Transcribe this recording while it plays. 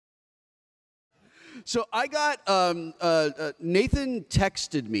So I got Nathan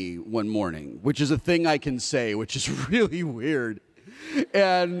texted me one morning, which is a thing I can say, which is really weird,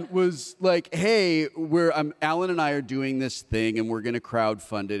 and was like, "Hey, Alan and I are doing this thing, and we're going to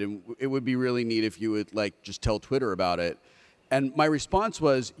crowdfund it, and it would be really neat if you would like just tell Twitter about it." And my response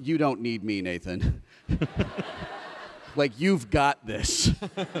was, "You don't need me, Nathan. Like you've got this."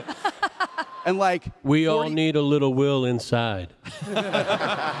 And like we all need a little Will inside.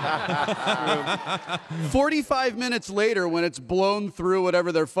 45 minutes later, when it's blown through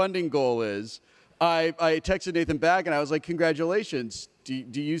whatever their funding goal is, I texted Nathan back and I was like, "Congratulations. Do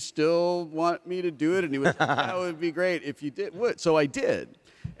you still want me to do it?" And he was like, "That would be great if you did." So I did.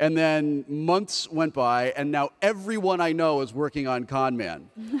 And then months went by, and now everyone I know is working on Con Man.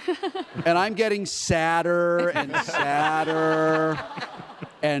 And I'm getting sadder and sadder.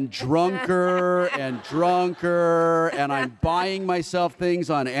 And drunker and drunker, and I'm buying myself things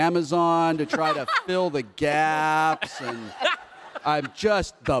on Amazon to try to fill the gaps, and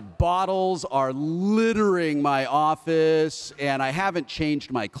the bottles are littering my office, and I haven't changed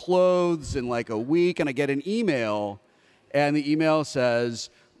my clothes in like a week, and I get an email, and the email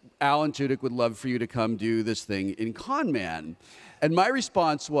says, "Alan Tudyk would love for you to come do this thing in Con Man." And my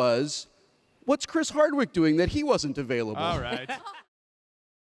response was, "What's Chris Hardwick doing that he wasn't available?" All right.